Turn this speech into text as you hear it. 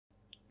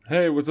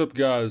Hey, what's up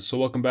guys? So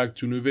welcome back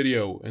to a new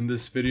video. In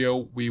this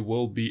video, we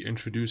will be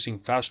introducing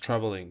fast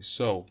traveling.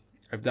 So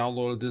I've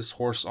downloaded this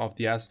horse off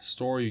the asset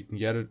store. You can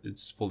get it.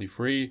 It's fully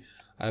free.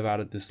 I've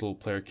added this little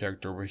player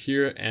character over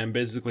here. And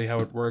basically how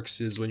it works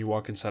is when you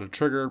walk inside a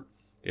trigger,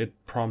 it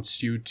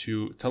prompts you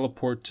to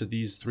teleport to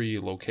these three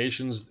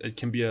locations. It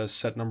can be a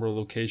set number of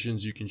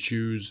locations you can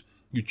choose.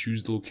 You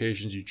choose the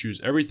locations, you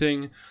choose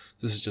everything.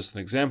 This is just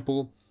an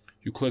example.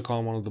 You click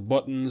on one of the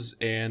buttons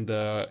and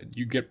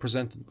you get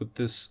presented with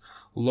this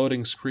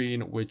loading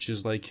screen, which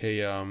is like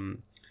a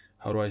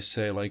how do I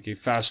say, like a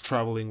fast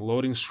traveling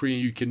loading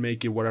screen. You can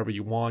make it whatever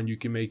you want. You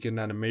can make it an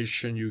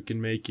animation, you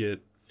can make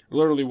it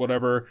literally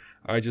whatever.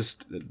 I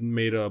just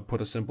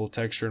put a simple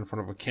texture in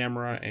front of a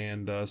camera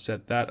and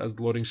set that as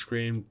the loading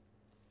screen.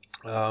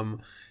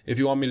 If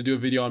you want me to do a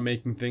video on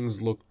making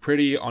things look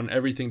pretty on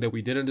everything that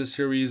we did in this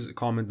series,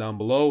 comment down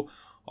below.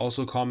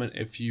 Also comment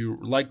if you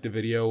like the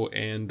video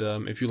and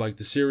if you like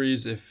the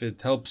series, if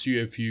it helps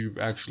you, if you've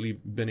actually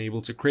been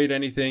able to create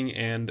anything,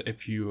 and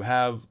if you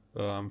have,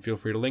 feel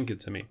free to link it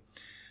to me.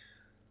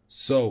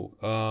 So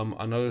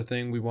another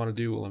thing we want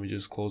to do, let me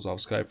just close off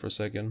Skype for a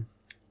second.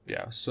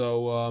 Yeah,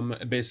 so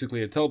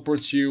basically it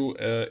teleports you,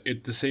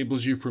 it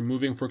disables you from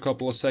moving for a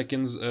couple of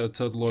seconds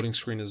till the loading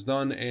screen is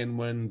done, and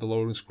when the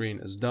loading screen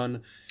is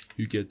done,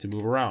 you get to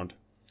move around.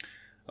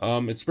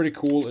 It's pretty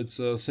cool. It's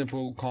a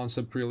simple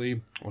concept,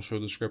 really. I'll show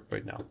the script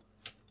right now.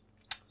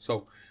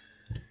 So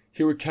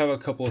here we have a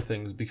couple of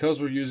things. Because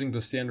we're using the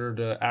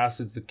standard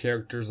assets, the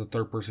characters, the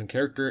third-person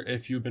character,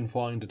 if you've been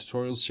following the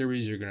tutorial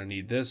series, you're going to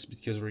need this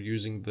because we're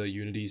using the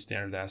Unity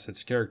standard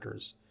assets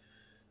characters.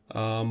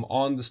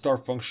 On the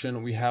start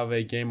function, we have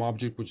a game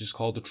object which is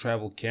called the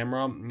travel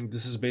camera.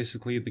 This is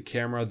basically the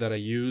camera that I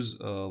use.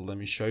 Let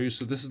me show you.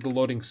 So this is the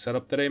loading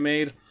setup that I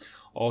made.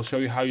 I'll show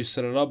you how you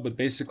set it up, but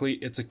basically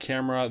it's a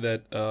camera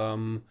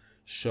that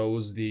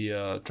shows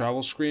the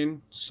travel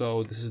screen.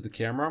 So this is the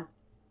camera.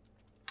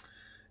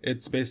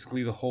 It's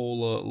basically the whole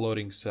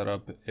loading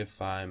setup, if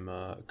I'm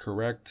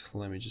correct.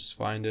 Let me just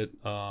find it.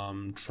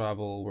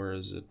 Travel, where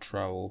is it?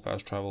 Travel,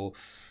 fast travel.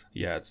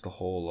 Yeah, it's the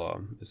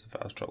whole, it's the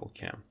fast travel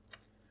cam.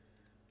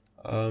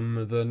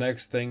 The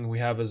next thing we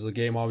have is a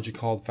game object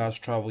called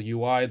Fast Travel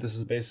UI. This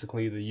is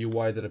basically the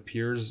UI that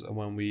appears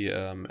when we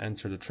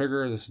enter the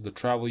trigger. This is the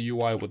travel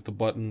UI with the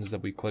buttons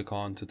that we click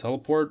on to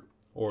teleport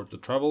or to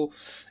travel.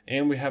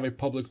 And we have a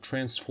public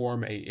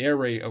transform, a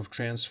array of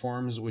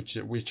transforms,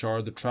 which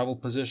are the travel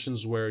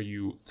positions where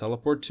you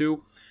teleport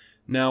to.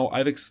 Now,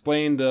 I've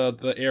explained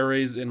the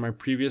arrays in my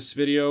previous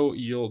video.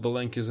 The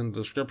link is in the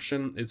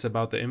description. It's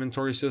about the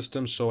inventory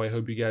system, so I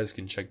hope you guys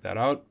can check that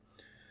out.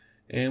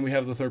 And we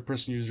have the third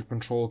person user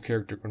control,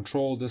 character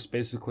control. This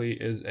basically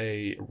is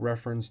a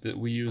reference that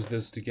we use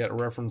this to get a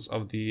reference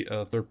of the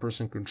third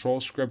person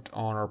control script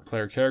on our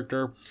player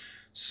character.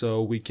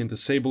 So we can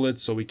disable it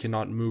so we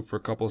cannot move for a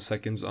couple of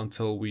seconds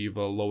until we've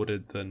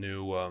loaded the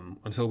new,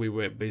 until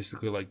we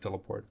basically like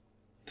teleport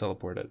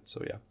it.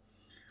 So yeah.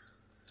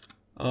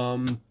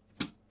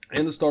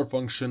 In the start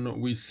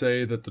function, we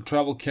say that the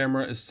travel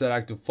camera is set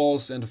active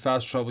false and the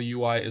fast travel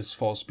UI is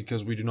false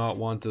because we do not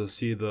want to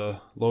see the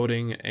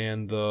loading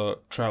and the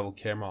travel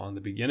camera on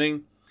the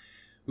beginning.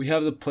 We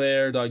have the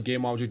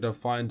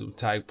player.gameObject.find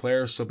tag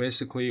player. So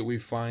basically we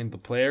find the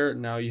player.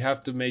 Now you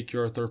have to make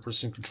your third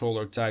person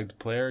controller tagged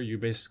player. You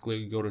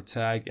basically go to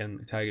tag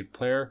and tag it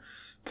player.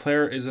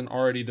 Player is an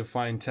already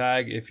defined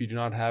tag. If you do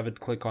not have it,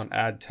 click on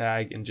add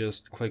tag and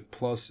just click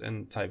plus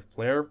and type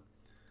player.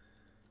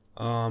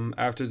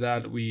 After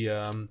that, we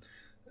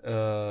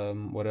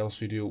what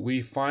else we do? When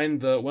we find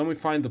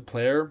the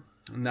player.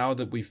 Now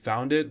that we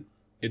found it,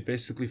 it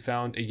basically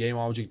found a game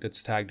object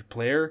that's tagged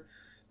player.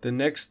 The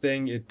next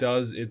thing it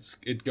does,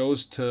 it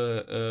goes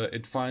to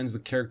it finds the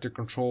character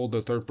control,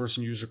 the third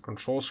person user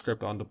control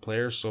script on the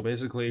player. So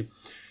basically,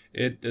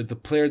 the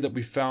player that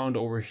we found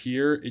over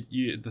here,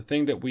 the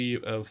thing that we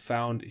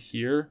found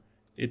here,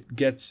 it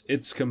gets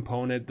its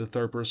component, the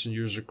third person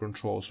user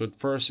control. So at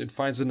first it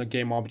finds in a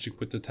game object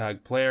with the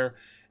tag player,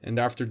 and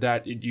after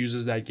that it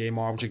uses that game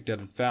object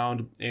that it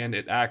found and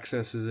it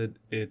accesses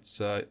its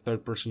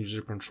third person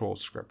user control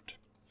script.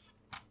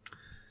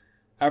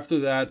 After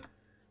that,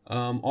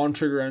 on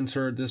trigger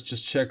enter, this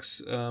just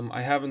checks,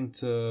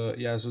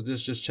 so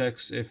this just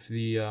checks if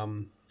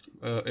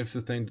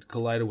the thing that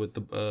collided with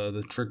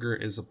the trigger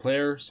is a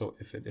player. So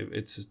if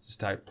it's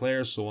tagged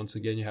player, so once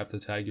again you have to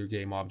tag your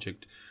game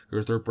object,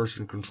 your third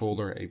person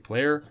controller, a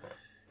player.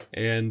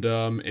 And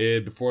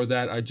before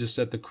that, I just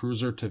set the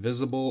cruiser to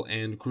visible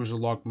and cruiser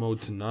lock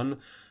mode to none,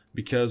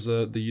 because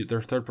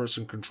their third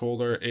person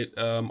controller, it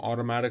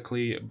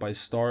automatically by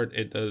start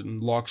it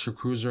locks your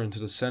cruiser into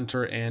the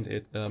center and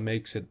it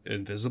makes it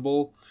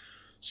invisible.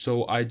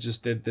 So I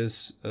just did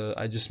this,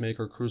 I just make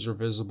our cruiser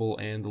visible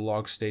and the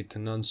lock state to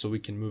none so we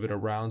can move it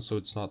around so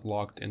it's not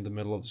locked in the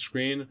middle of the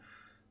screen.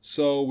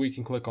 So we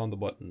can click on the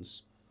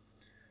buttons.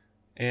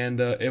 And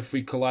if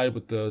we collide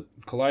with the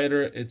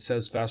collider, it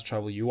says fast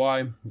travel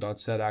UI dot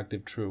set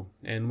active true.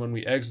 And when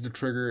we exit the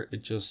trigger,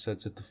 it just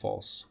sets it to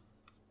false.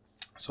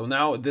 So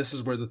now this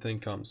is where the thing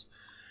comes.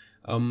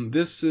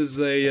 This is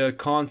a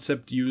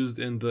concept used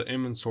in the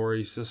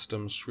inventory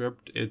system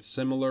script. It's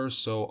similar,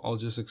 so I'll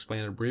just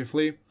explain it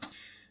briefly.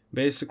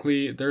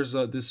 Basically, there's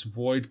this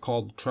void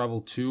called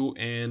travel2,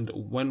 and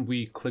when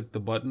we click the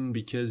button,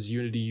 because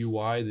Unity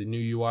UI, the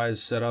new UI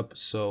is set up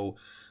so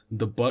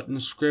the button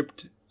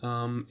script,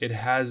 it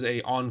has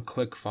a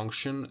on-click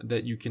function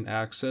that you can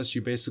access.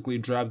 You basically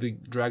drag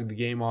the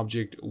game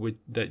object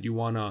that you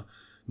want to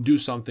do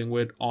something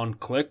with on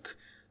click.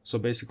 So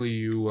basically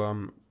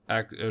you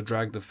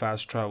drag the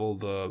fast travel,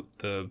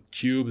 the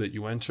cube that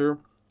you enter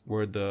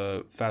where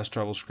the fast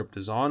travel script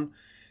is on,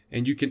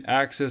 and you can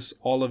access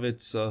all of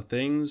its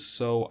things.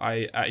 So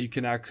you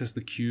can access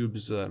the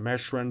cube's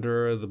mesh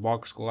render, the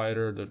box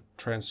glider, the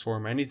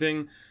transform,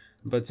 anything.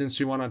 But since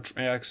we want to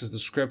access the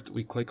script,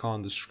 we click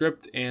on the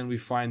script and we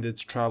find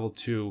its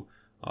travel2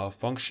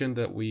 function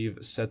that we've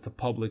set to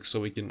public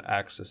so we can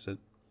access it.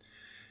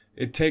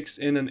 It takes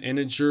in an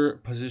integer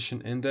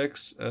position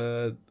index.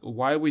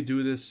 Why we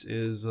do this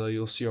is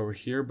you'll see over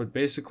here, but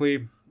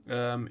basically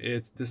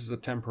this is a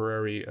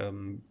temporary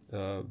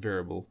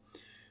variable.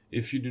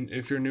 If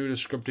you're new to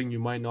scripting, you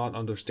might not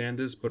understand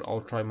this, but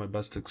I'll try my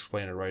best to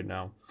explain it right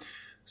now.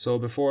 So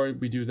before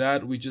we do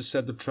that, we just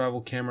set the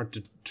travel camera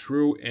to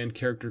true and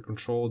character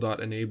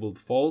control.enabled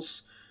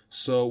false.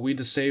 So we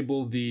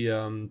disable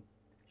the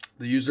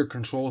user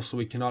control so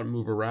we cannot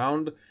move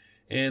around,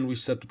 and we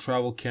set the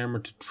travel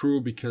camera to true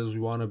because we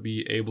want to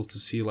be able to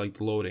see like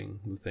the loading,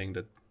 the thing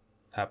that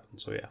happened.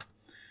 So yeah.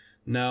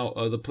 Now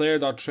the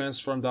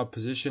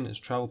player.transform.position is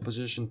travel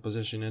position,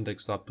 position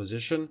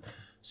index.position.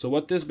 So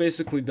what this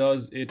basically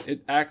does,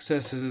 it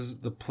accesses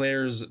the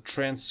player's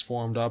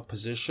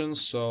transform.position.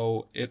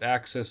 So it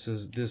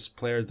accesses this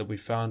player that we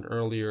found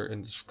earlier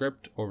in the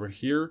script over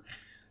here.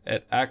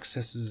 It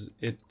accesses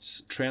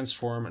its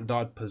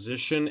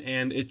transform.position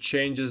and it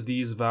changes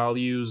these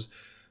values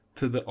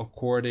to the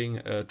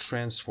according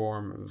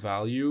transform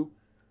value.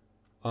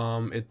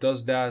 It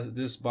does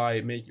this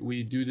by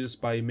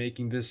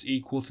making this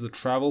equal to the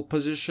travel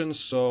position.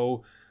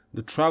 So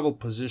the travel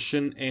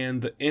position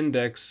and the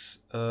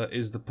index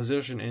is the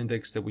position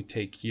index that we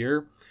take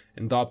here,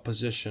 and dot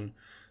position.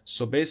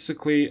 So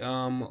basically,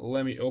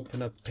 let me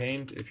open up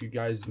Paint if you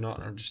guys do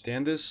not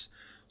understand this.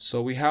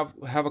 So we have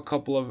a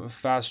couple of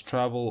fast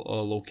travel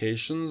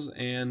locations,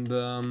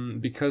 and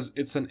because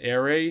it's an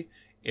array.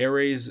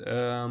 Arrays,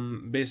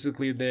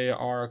 basically they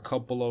are a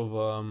couple of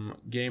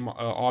game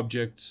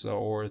objects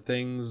or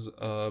things,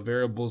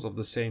 variables of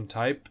the same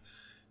type.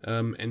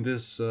 In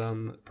this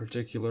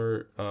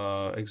particular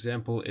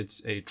example,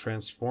 it's a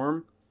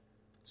transform.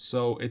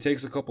 So it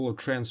takes a couple of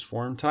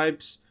transform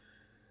types.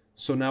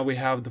 So now we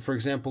have for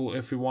example,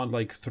 if we want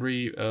like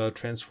 3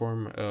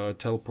 transform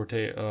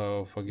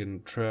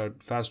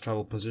fast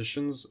travel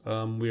positions,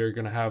 we are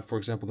gonna have, for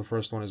example, the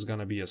first one is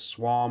gonna be a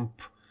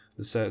swamp.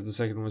 The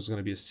second one is going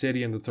to be a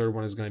city, and the third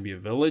one is going to be a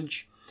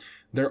village.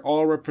 They're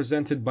all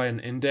represented by an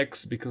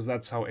index because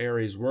that's how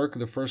arrays work.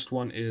 The first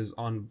one is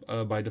on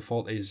by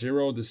default a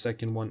 0, the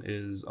second one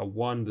is a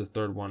 1, the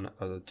third one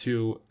a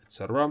 2,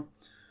 etc.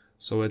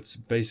 So it's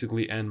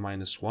basically n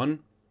minus 1.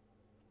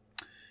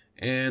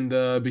 And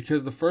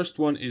because the first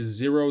one is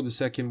 0, the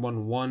second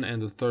one 1,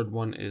 and the third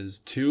one is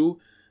 2,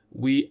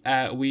 we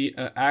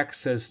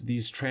access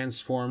these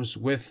transforms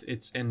with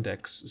its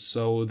index.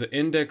 So the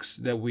index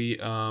that we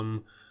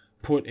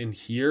put in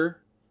here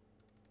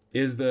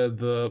is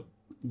the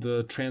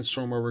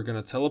transform where we're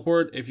going to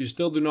teleport. If you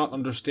still do not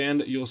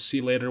understand, you'll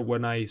see later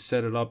when I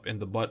set it up in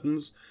the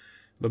buttons.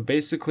 But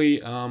basically,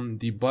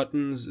 the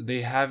buttons,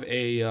 they have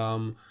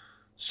a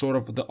sort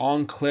of the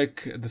on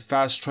click, the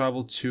fast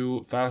travel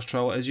to fast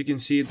travel. As you can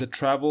see, the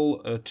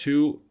travel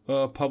to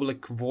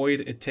public void,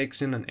 it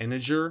takes in an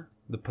integer,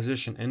 the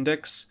position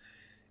index,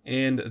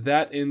 and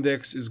that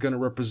index is going to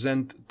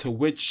represent to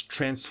which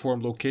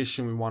transform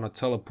location we want to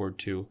teleport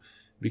to.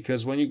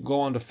 Because when you go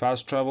on the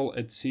fast travel,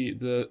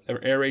 the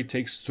array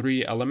takes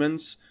 3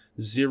 elements,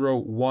 0,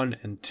 1,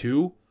 and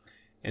 2.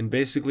 And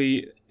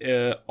basically,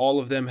 all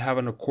of them have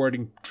an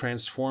according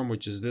transform,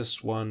 which is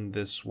this one,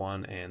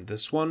 and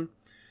this one.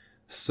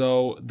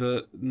 So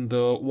the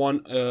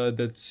one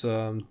that's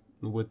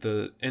with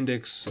the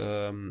index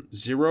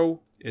 0,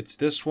 it's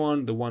this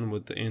one. The one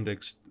with the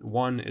index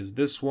 1 is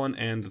this one,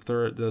 and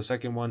the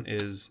second one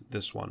is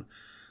this one.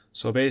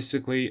 So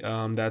basically,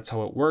 that's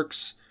how it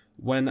works.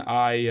 When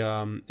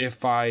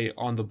if I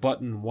on the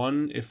button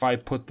 1, if I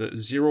put the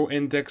 0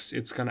 index,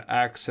 it's going to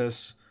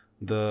access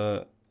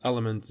the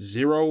element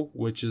 0,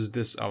 which is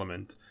this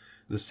element.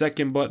 The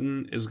second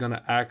button is going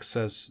to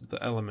access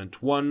the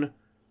element 1,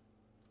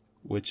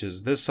 which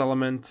is this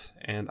element,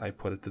 and I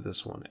put it to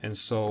this one, and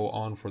so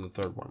on for the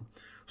third one.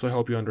 So I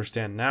hope you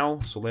understand now.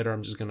 So later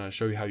I'm just going to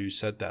show you how you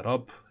set that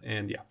up,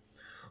 and yeah,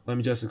 let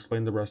me just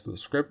explain the rest of the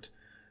script.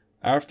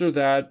 After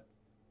that,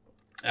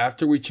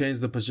 after we change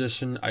the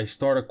position, I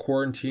start a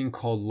quarantine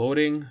called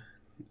loading,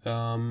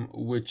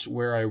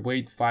 where I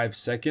wait 5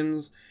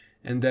 seconds,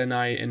 and then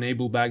I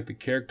enable back the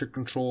character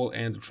control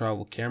and the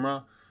travel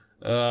camera.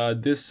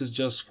 This is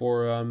just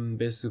for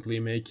basically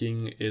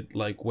making it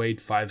like wait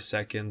 5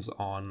 seconds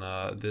on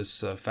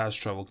this fast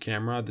travel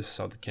camera. This is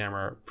how the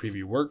camera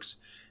preview works.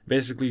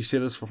 Basically, you see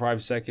this for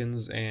 5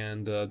 seconds,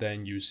 and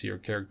then you see your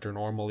character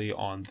normally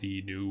on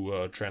the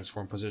new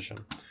transform position.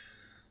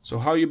 So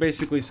how you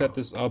basically set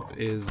this up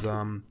is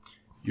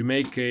you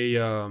make a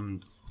 1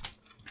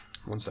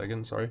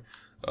 second, sorry.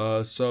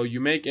 So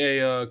you make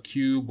a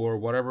cube or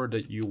whatever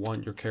that you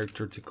want your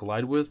character to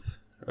collide with.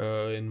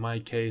 In my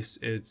case,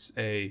 it's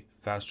a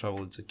fast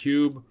travel, it's a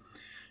cube.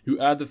 You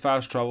add the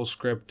fast travel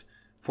script.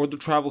 For the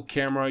travel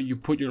camera, you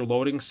put your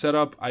loading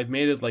setup. I've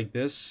made it like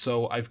this.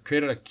 So I've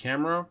created a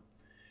camera,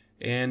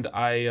 and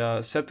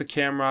I set the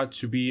camera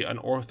to be an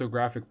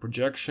orthographic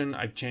projection.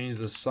 I've changed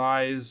the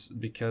size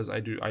because I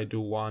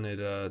do want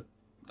it.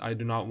 I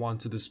do not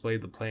want to display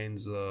the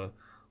planes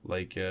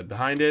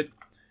behind it.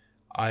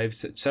 I've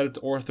set it to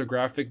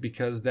orthographic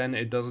because then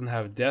it doesn't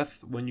have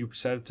depth. When you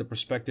set it to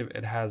perspective,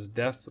 it has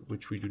depth,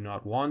 which we do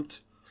not want.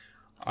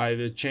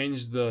 I've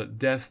changed the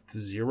depth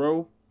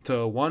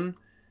to 1,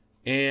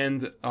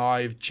 and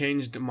I've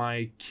changed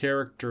my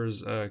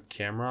character's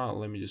camera.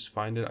 Let me just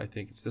find it. I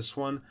think it's this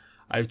one.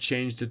 I've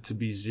changed it to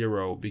be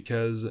 0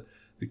 because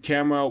the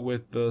camera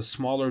with the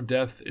smaller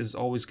depth is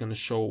always going to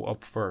show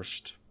up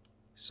first.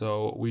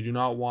 So we do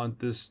not want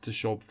this to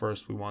show up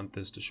first. We want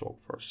this to show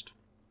up first.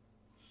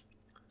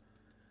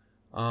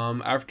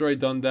 After I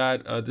done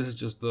that, this is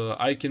just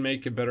I can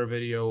make a better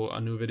video,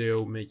 a new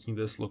video making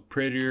this look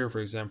prettier, for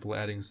example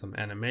adding some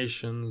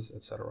animations,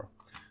 etc.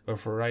 But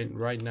for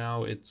right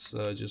now it's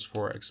just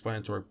for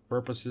explanatory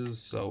purposes,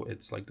 so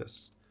it's like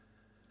this.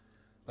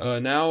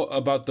 Now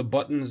about the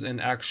buttons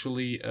and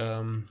actually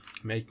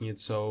making it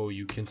so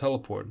you can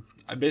teleport.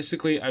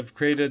 I've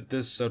created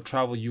this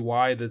travel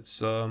UI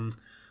that's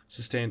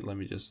sustained. Let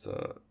me just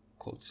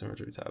close the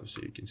symmetry tab so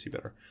you can see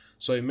better.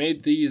 So I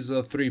made these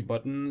 3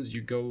 buttons.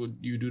 You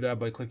do that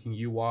by clicking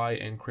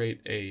UI and create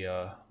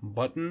a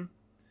button.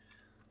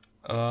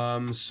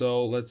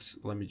 So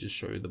let me just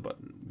show you the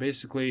button.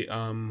 Basically,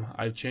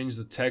 I've changed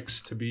the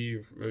text to be,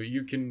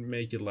 you can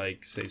make it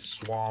like say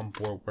swamp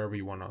or wherever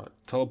you want to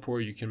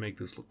teleport. You can make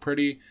this look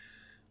pretty,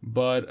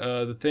 but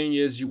the thing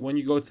is, when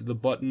you go to the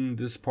button,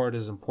 this part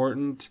is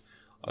important.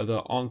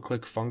 The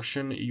on-click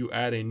function, you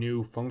add a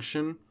new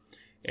function,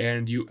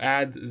 and you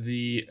add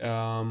the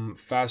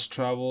fast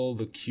travel,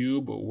 the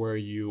cube or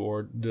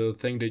the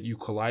thing that you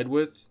collide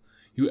with.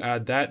 You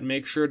add that.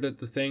 Make sure that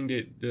the thing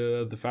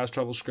that the fast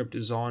travel script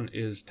is on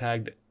is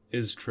tagged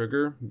is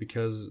trigger,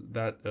 because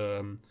that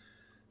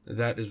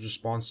is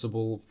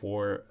responsible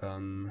for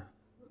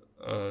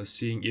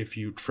seeing if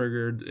you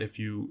triggered, if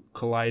you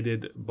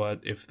collided, but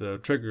if the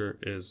trigger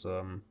is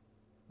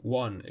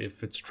 1,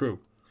 if it's true.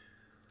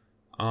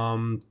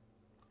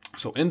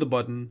 So in the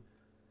button,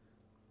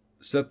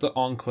 set the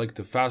on click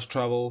to fast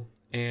travel,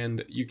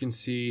 and you can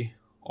see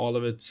all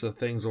of its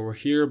things over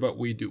here, but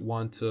we do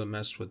want to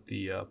mess with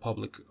the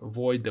public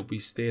void that we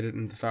stated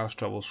in the fast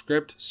travel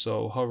script.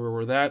 So hover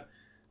over that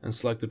and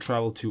select the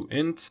travel to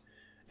int,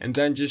 and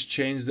then just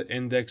change the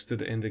index to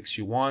the index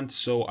you want.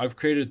 So I've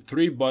created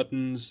 3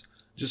 buttons.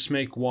 Just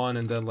make 1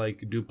 and then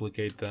like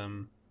duplicate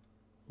them,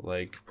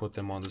 like put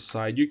them on the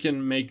side. You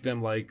can make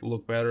them like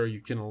look better, you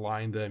can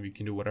align them, you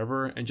can do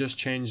whatever, and just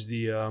change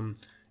the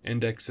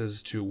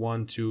indexes to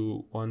 1,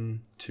 2,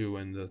 1, 2,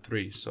 and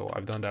 3. So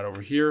I've done that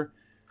over here,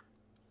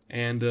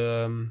 and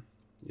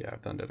yeah,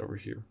 I've done that over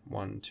here,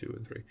 1, 2,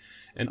 and 3.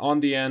 And on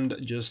the end,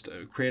 just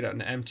create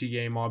an empty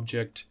game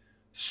object,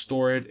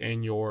 store it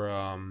in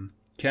your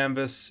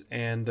canvas,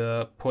 and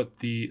put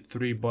the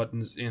 3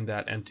 buttons in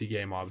that empty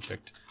game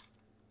object.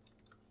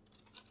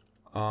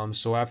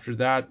 So after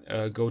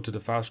that, go to the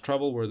fast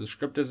travel where the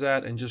script is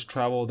at, and just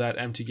travel that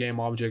empty game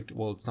object.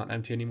 Well, it's not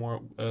empty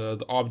anymore.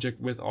 The object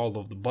with all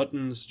of the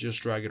buttons,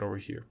 just drag it over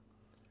here.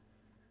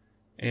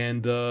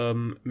 And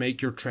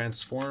make your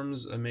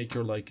transforms, make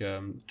your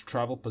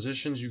travel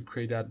positions. You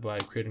create that by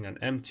creating an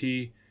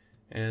empty.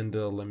 And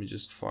let me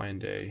just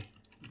find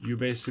you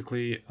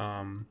basically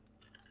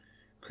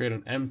create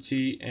an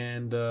empty,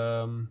 and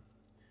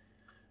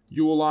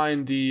you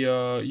align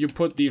you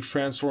put the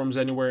transforms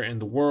anywhere in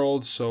the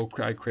world. So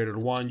I created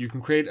 1. You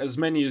can create as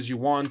many as you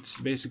want.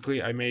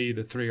 Basically, I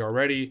made 3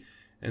 already,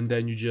 and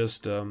then you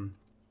just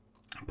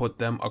put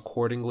them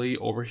accordingly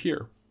over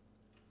here.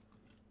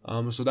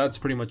 So that's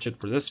pretty much it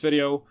for this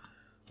video.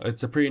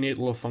 It's a pretty neat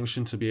little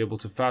function to be able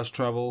to fast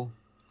travel.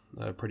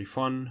 Pretty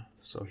fun.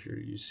 So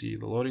here you see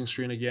the loading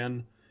screen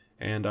again,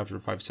 and after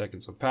 5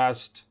 seconds have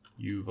passed,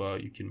 you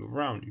can move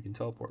around, you can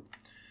teleport.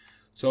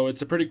 So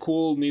it's a pretty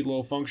cool, neat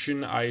little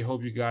function. I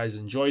hope you guys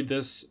enjoyed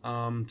this.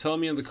 Tell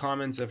me in the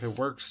comments if it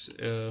works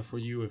for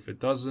you, if it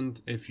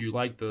doesn't, if you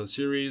like the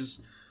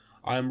series.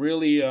 I'm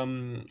really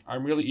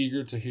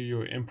eager to hear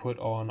your input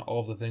on all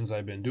of the things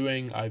I've been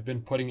doing. I've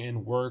been putting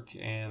in work,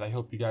 and I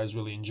hope you guys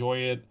really enjoy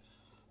it.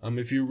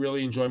 If you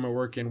really enjoy my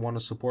work and want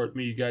to support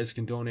me, you guys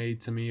can donate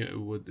to me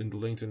in the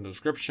link in the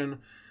description.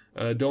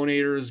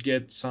 Donators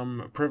get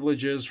some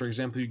privileges. For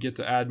example, you get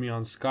to add me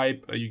on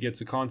Skype. You get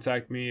to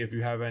contact me if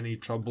you have any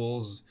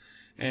troubles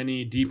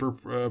any deeper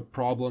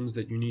problems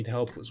that you need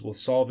help with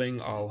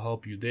solving, I'll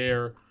help you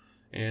there.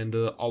 And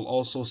I'll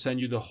also send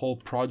you the whole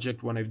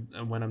project when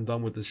I'm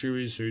done with the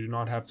series, so you do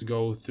not have to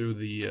go through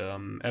the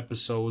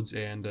episodes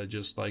and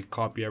just like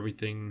copy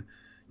everything,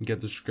 get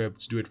the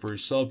scripts, do it for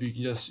yourself. You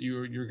can just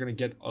you're gonna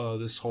get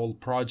this whole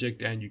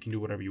project, and you can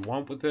do whatever you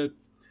want with it.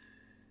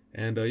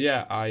 And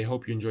yeah, I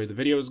hope you enjoyed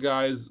the videos,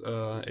 guys.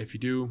 If you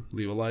do,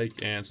 leave a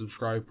like and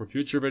subscribe for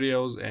future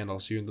videos, and I'll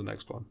see you in the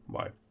next one.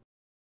 Bye.